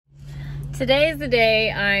Today is the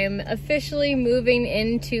day I'm officially moving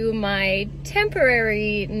into my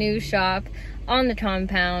temporary new shop on the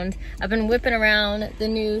compound. I've been whipping around the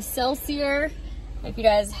new Celsior. If you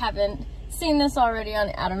guys haven't seen this already on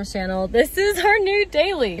Adam's channel, this is our new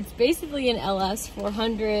daily. It's basically an LS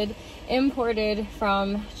 400 imported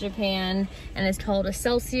from Japan, and it's called a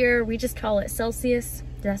Celsior. We just call it Celsius.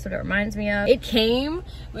 That's what it reminds me of. It came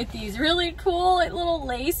with these really cool little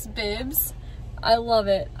lace bibs. I love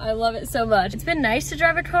it. I love it so much. It's been nice to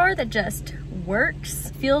drive a car that just works.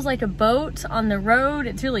 Feels like a boat on the road.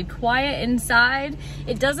 It's really quiet inside.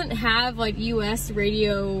 It doesn't have like US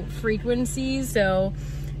radio frequencies, so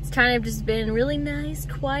it's kind of just been really nice,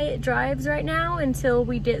 quiet drives right now until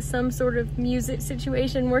we get some sort of music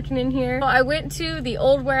situation working in here. So I went to the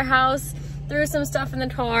old warehouse, threw some stuff in the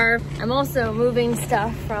car. I'm also moving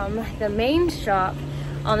stuff from the main shop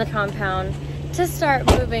on the compound to start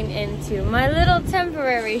moving into my little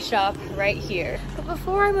temporary shop right here. But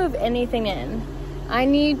before I move anything in, I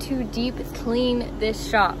need to deep clean this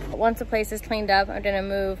shop. Once the place is cleaned up, I'm gonna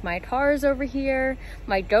move my cars over here,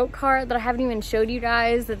 my goat cart that I haven't even showed you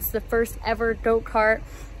guys. It's the first ever goat cart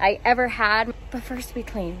I ever had. But first we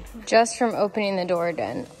clean. Just from opening the door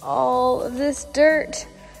again, all of this dirt.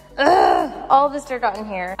 Ugh, all this dirt got in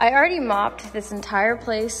here. I already mopped this entire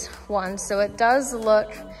place once, so it does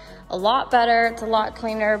look a lot better. It's a lot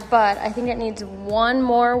cleaner, but I think it needs one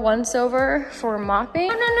more once over for mopping.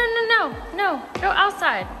 No, go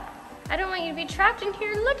outside. I don't want you to be trapped in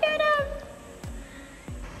here. Look at him.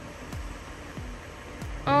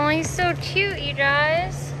 Oh, he's so cute, you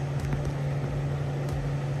guys.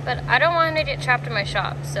 But I don't want him to get trapped in my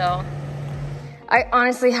shop, so. I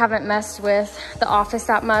honestly haven't messed with the office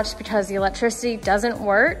that much because the electricity doesn't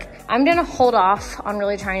work. I'm gonna hold off on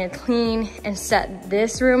really trying to clean and set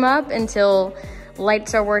this room up until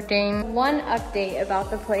lights are working. One update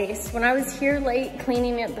about the place. When I was here late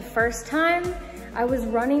cleaning it the first time, I was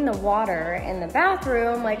running the water in the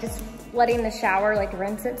bathroom, like just letting the shower like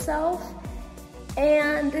rinse itself,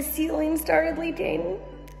 and the ceiling started leaking.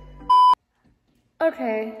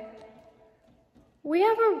 Okay, we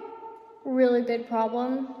have a really big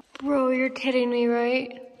problem. Bro, you're kidding me,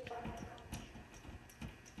 right?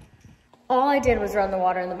 All I did was run the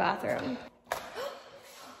water in the bathroom.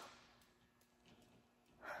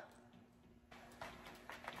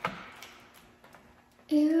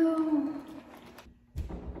 Ew.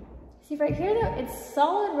 See right here though, it's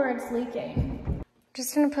solid where it's leaking.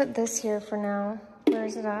 Just gonna put this here for now. Where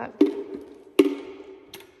is it at?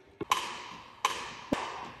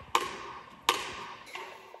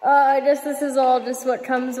 I guess this is all just what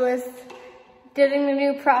comes with getting a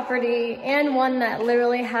new property, and one that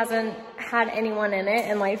literally hasn't had anyone in it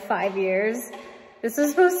in like 5 years. This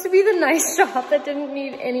was supposed to be the nice shop that didn't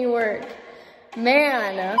need any work.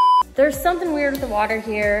 Man, there's something weird with the water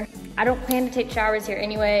here. I don't plan to take showers here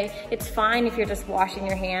anyway. It's fine if you're just washing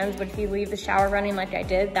your hands, but if you leave the shower running like I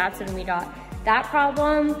did, that's when we got that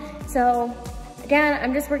problem. So again,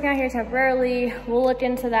 I'm just working out here temporarily. We'll look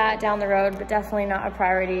into that down the road, but definitely not a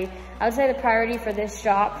priority. I would say the priority for this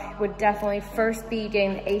shop would definitely first be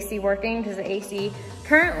getting the AC working, because the AC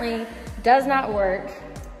currently does not work.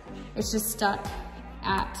 It's just stuck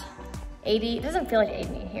at 80. It doesn't feel like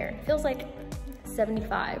 80 here. It feels like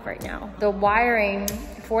 75 right now. The wiring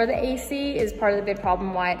for the AC is part of the big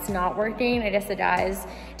problem why it's not working. I guess the guys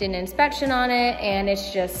did an inspection on it and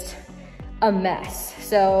it's just a mess.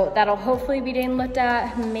 So that'll hopefully be getting looked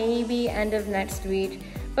at maybe end of next week.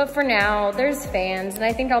 But for now, there's fans and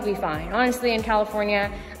I think I'll be fine. Honestly, in California,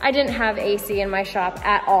 I didn't have AC in my shop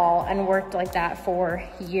at all and worked like that for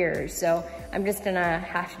years. So I'm just gonna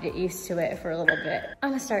have to get used to it for a little bit.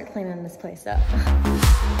 I'm gonna start cleaning this place up.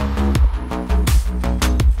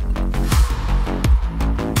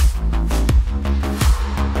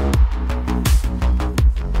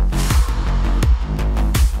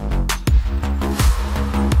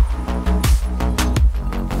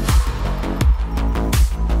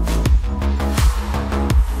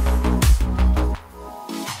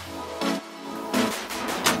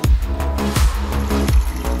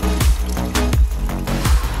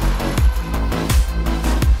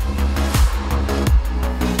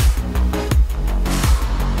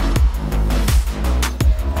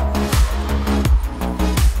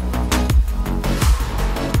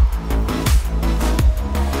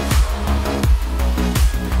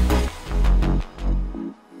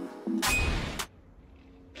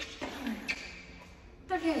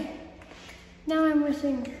 Okay, now I'm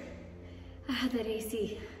wishing I had that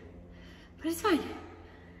AC, but it's fine.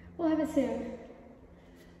 We'll have it soon.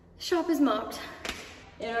 The shop is mopped.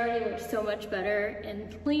 It already looks so much better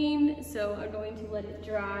and clean, so I'm going to let it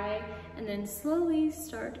dry and then slowly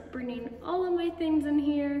start bringing all of my things in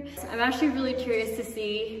here. I'm actually really curious to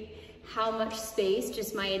see how much space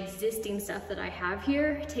just my existing stuff that I have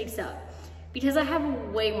here takes up, because I have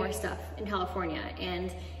way more stuff in California,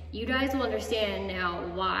 and you guys will understand now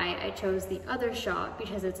why I chose the other shop,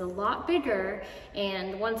 because it's a lot bigger,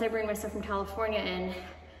 and once I bring my stuff from California in,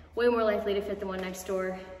 way more likely to fit the one next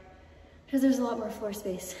door, because there's a lot more floor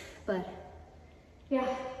space. But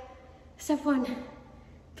yeah, step one,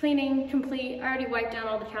 cleaning complete. I already wiped down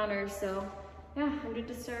all the counters, so yeah, I'm good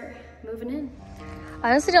to start moving in.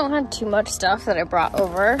 I honestly don't have too much stuff that I brought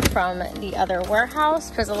over from the other warehouse,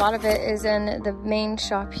 because a lot of it is in the main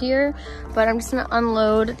shop here, but I'm just gonna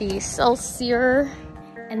unload the Celsior.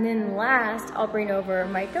 And then last, I'll bring over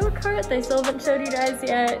my go-kart that I still haven't showed you guys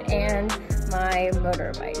yet, and my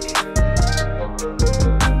motorbike.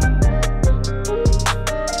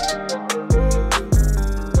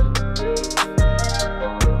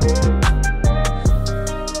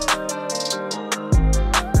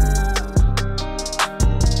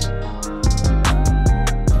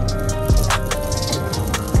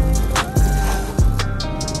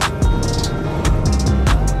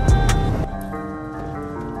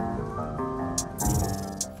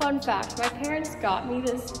 Fun fact, my parents got me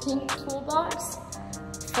this pink toolbox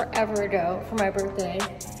forever ago for my birthday.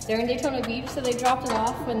 They're in Daytona Beach, so they dropped it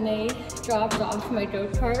off when they dropped off my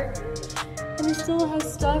go-kart. And it still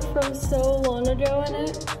has stuff from so long ago in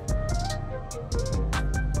it.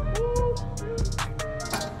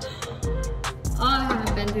 I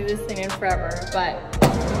haven't been through this thing in forever, but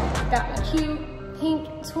got my cute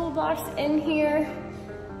pink toolbox in here.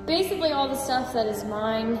 Basically all the stuff that is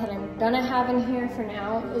mine that I'm gonna have in here for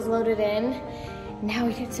now is loaded in. Now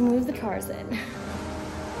we get to move the cars in.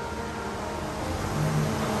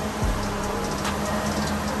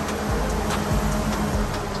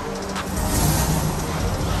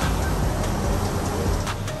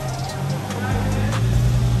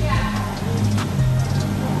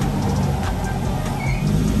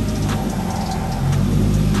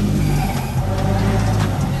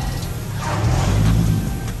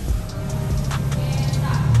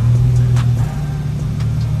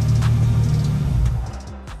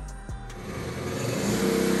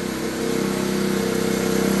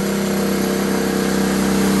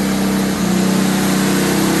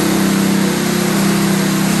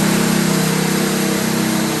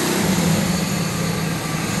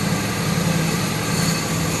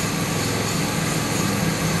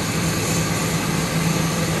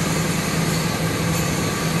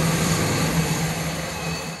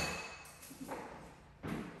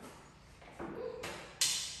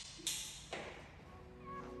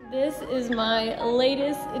 This is my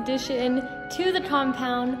latest addition to the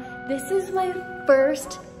compound. This is my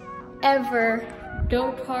first ever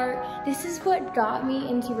go-kart. This is what got me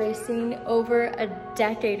into racing over a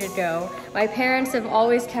decade ago. My parents have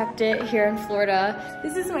always kept it here in Florida.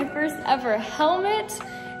 This is my first ever helmet.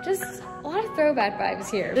 Just a lot of throwback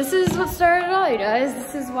vibes here. This is what started it all, you guys.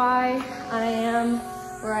 This is why I am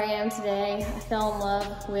where I am today. I fell in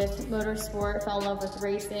love with motorsport, fell in love with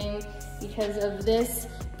racing because of this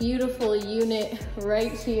beautiful unit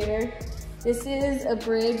right here. This is a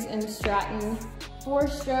Briggs & Stratton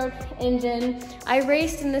 4-stroke engine. I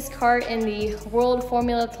raced in this kart in the World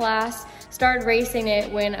Formula class, started racing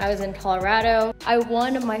it when I was in Colorado. I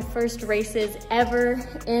won my first races ever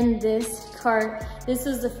in this kart. This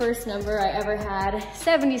was the first number I ever had,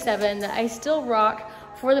 77, that I still rock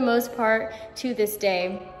for the most part to this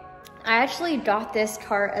day. I actually got this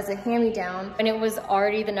kart as a hand-me-down and it was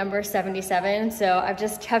already the number 77, so I've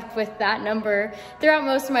just kept with that number throughout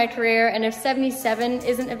most of my career. And if 77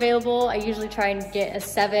 isn't available, I usually try and get a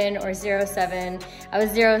 7 or 07. I was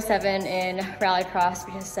 07 in Rallycross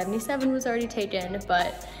because 77 was already taken,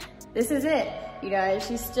 but this is it, you guys.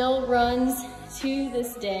 She still runs to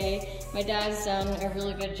this day. My dad's done a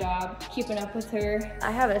really good job keeping up with her. I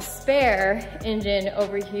have a spare engine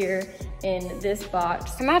over here in this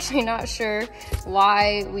box. I'm actually not sure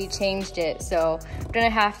why we changed it, so I'm gonna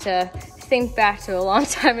have to think back to a long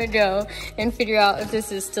time ago and figure out if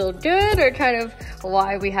this is still good or kind of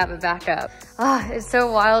why we have it back up. It's so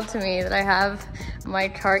wild to me that I have my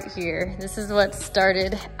kart here. This is what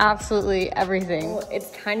started absolutely everything.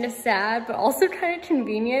 It's kind of sad, but also kind of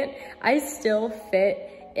convenient. I still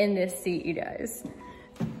fit in this seat, you guys.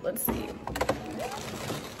 Let's see.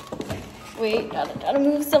 Wait, gotta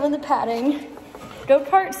move some of the padding.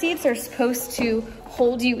 Go-kart seats are supposed to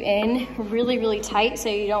hold you in really, really tight so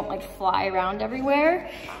you don't like fly around everywhere.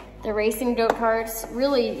 The racing go-karts,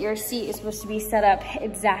 really your seat is supposed to be set up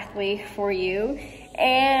exactly for you.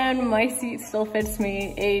 and my seat still fits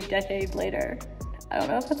me a decade later. I don't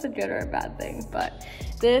know if that's a good or a bad thing, but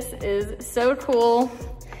this is so cool.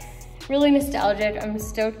 Really nostalgic. I'm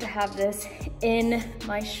stoked to have this in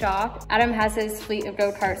my shop. Adam has his fleet of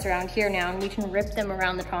go-karts around here now, and we can rip them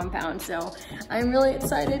around the compound. So I'm really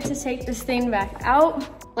excited to take this thing back out.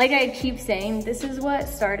 Like I keep saying, this is what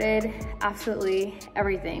started absolutely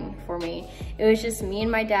everything for me. It was just me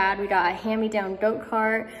and my dad. We got a hand-me-down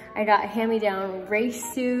go-kart. I got a hand-me-down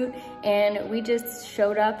race suit, and we just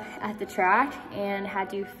showed up at the track and had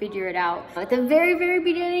to figure it out. At the very, very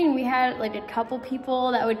beginning, we had like a couple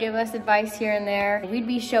people that would give us advice here and there. We'd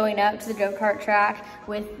be showing up to the go-kart track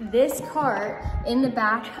with this cart in the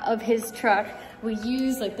back of his truck. We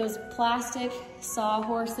use like those plastic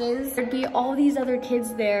sawhorses. There'd be all these other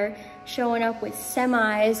kids there showing up with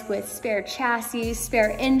semis, with spare chassis,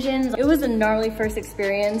 spare engines. It was a gnarly first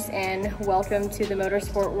experience, and welcome to the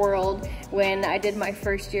motorsport world when I did my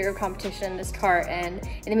first year of competition in this kart. And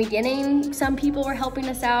in the beginning, some people were helping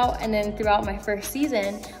us out, and then throughout my first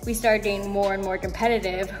season, we started getting more and more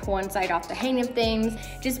competitive once I got the hang of things.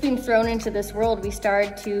 Just being thrown into this world, we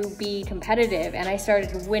started to be competitive, and I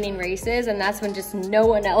started winning races, and that's when just no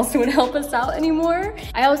one else would help us out anymore.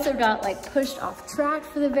 I also got like pushed off track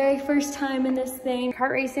for the very first time in this thing.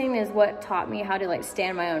 Kart racing is what taught me how to like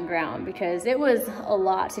stand my own ground, because it was a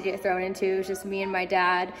lot to get thrown into. It was just me and my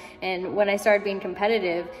dad, and when I started being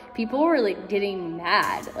competitive, people were like getting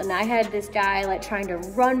mad, and I had this guy like trying to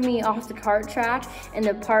run me off the kart track and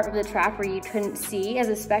the part of the track where you couldn't see as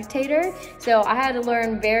a spectator. So I had to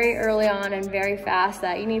learn very early on and very fast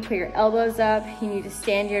that you need to put your elbows up, you need to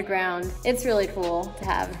stand your ground. It's really cool to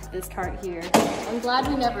have this kart here. I'm glad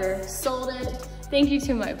we never sold it. Thank you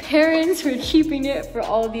to my parents for keeping it for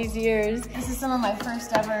all these years. This is some of my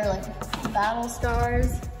first ever like battle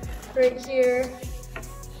scars right here.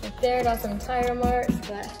 Right there, got some tire marks,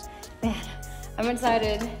 but man, I'm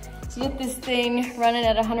excited to get this thing running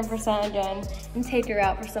at 100% again and take her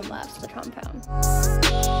out for some laps of the compound.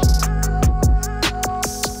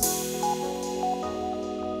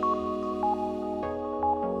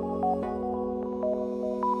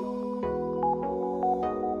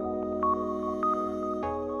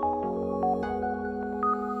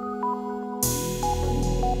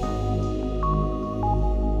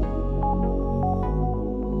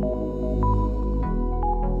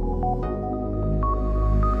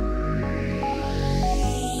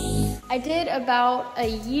 I did about a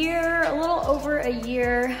year, a little over a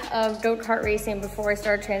year of go-kart racing before I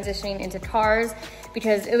started transitioning into cars,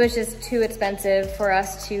 because it was just too expensive for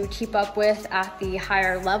us to keep up with at the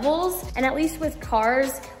higher levels. And at least with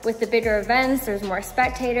cars, with the bigger events, there's more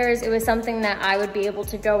spectators. It was something that I would be able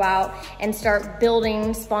to go out and start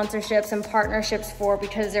building sponsorships and partnerships for,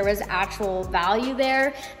 because there was actual value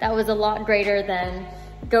there that was a lot greater than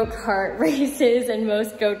go-kart races and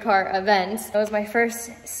most go-kart events. It was my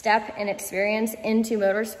first step and experience into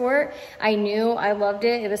motorsport. I knew I loved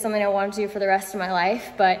it. It was something I wanted to do for the rest of my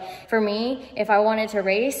life. But for me, if I wanted to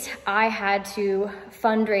race, I had to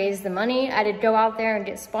fundraise the money. I had to go out there and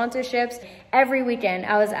get sponsorships. Every weekend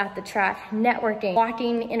I was at the track networking,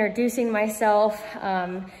 walking, introducing myself,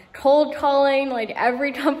 cold calling like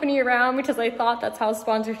every company around, because I thought that's how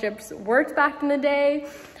sponsorships worked back in the day.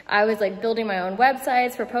 I was like building my own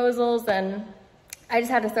websites, proposals, and I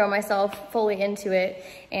just had to throw myself fully into it.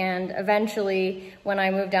 And eventually, when I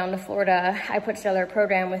moved down to Florida, I put together a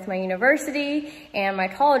program with my university, and my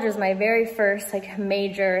college was my very first like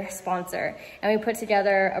major sponsor. And we put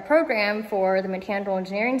together a program for the mechanical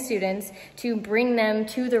engineering students to bring them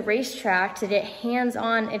to the racetrack to get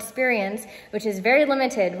hands-on experience, which is very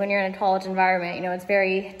limited when you're in a college environment. You know, it's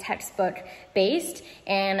very textbook based.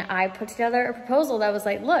 And I put together a proposal that was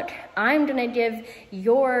like, look, I'm gonna give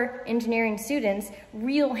your engineering students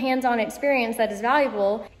real hands-on experience that is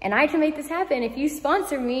valuable, and I can make this happen if you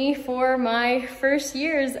sponsor me for my first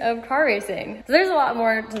years of car racing. So there's a lot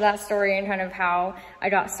more to that story and kind of how I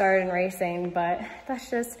got started in racing, but that's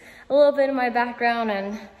just a little bit of my background,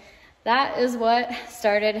 and that is what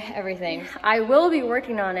started everything. I will be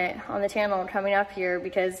working on it on the channel coming up here,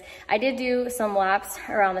 because I did do some laps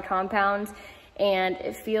around the compound, and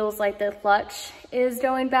it feels like the clutch is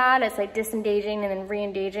going bad. It's like disengaging and then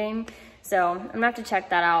re-engaging. So I'm gonna have to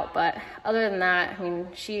check that out. But other than that, I mean,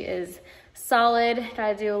 she is solid.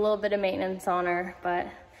 Gotta do a little bit of maintenance on her, but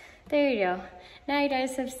there you go. Now you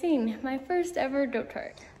guys have seen my first ever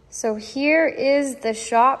go-kart. So here is the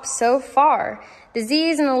shop so far. The Z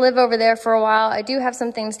is gonna live over there for a while. I do have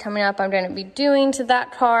some things coming up I'm gonna be doing to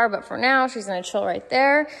that car, but for now, she's gonna chill right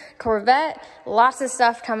there. Corvette, lots of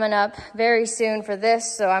stuff coming up very soon for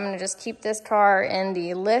this, so I'm gonna just keep this car in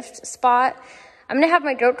the lift spot. I'm gonna have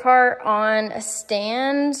my goat cart on a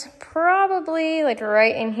stand, probably like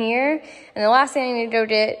right in here. And the last thing I need to go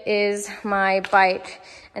get is my bike.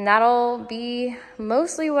 And that'll be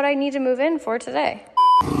mostly what I need to move in for today.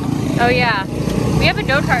 Oh yeah, we have a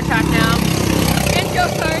goat cart track now. And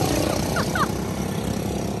goat carts.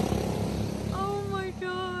 Oh my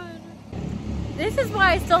God. This is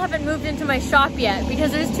why I still haven't moved into my shop yet,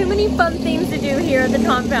 because there's too many fun things to do here at the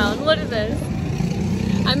compound. Look at this.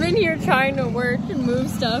 I'm in here trying to work and move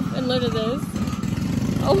stuff, and look at this.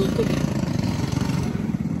 Oh my God.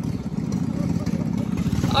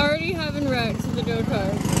 Already having wrecks with the goat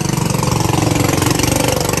cart.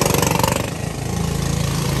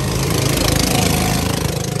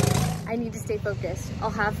 I need to stay focused.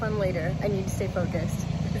 I'll have fun later. I need to stay focused.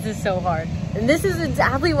 This is so hard. And this is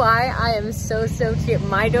exactly why I am so stoked to get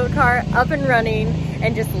my goat cart up and running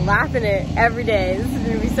and just lapping it every day. This is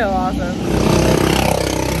gonna be so awesome.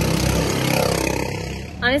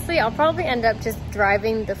 Honestly, I'll probably end up just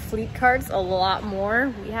driving the fleet carts a lot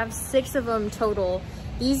more. We have 6 of them total.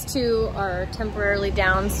 These 2 are temporarily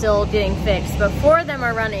down, still getting fixed, but 4 of them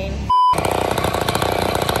are running.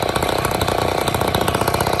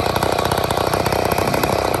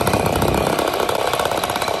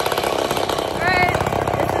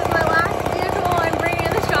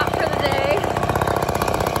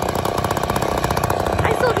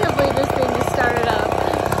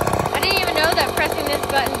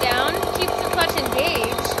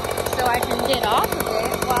 Get off of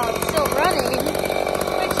it while it's still running,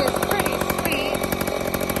 which is pretty sweet.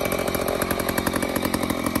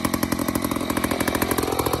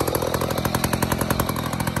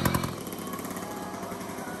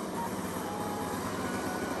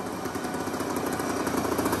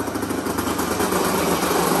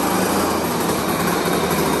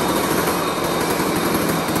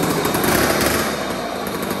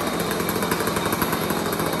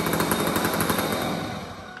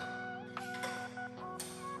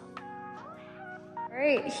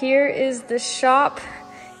 Alright, here is the shop.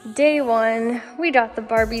 Day 1, we got the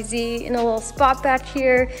Barbie Z in a little spot back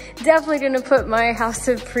here. Definitely gonna put my House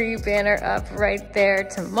of Pre banner up right there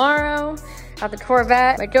tomorrow. Got the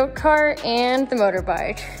Corvette, my goat cart, and the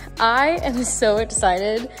motorbike. I am so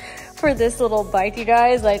excited for this little bike, you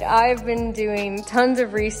guys. Like, I've been doing tons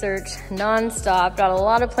of research nonstop. Got a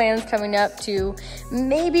lot of plans coming up to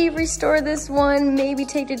maybe restore this one, maybe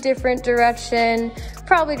take a different direction.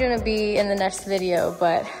 Probably gonna be in the next video,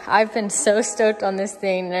 but I've been so stoked on this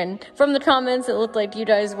thing, and from the comments it looked like you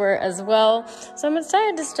guys were as well. So I'm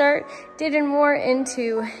excited to start digging more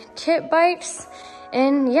into kit bikes.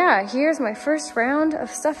 And yeah, here's my first round of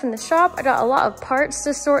stuff in the shop. I got a lot of parts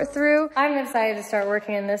to sort through. I'm excited to start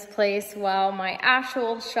working in this place while my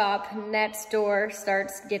actual shop next door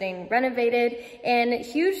starts getting renovated. And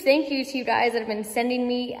huge thank you to you guys that have been sending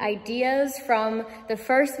me ideas from the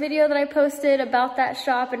first video that I posted about that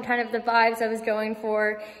shop and kind of the vibes I was going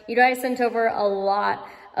for. You guys sent over a lot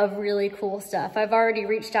of really cool stuff. I've already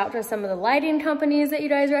reached out to some of the lighting companies that you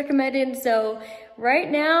guys recommended, so right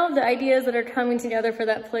now the ideas that are coming together for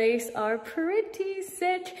that place are pretty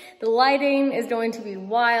sick. The lighting is going to be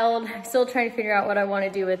wild. I'm still trying to figure out what I want to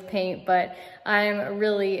do with paint, but I'm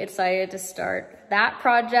really excited to start that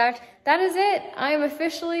project. That is it. I am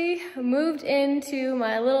officially moved into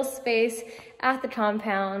my little space at the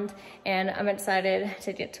compound, and I'm excited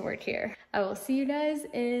to get to work here. I will see you guys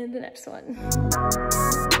in the next one.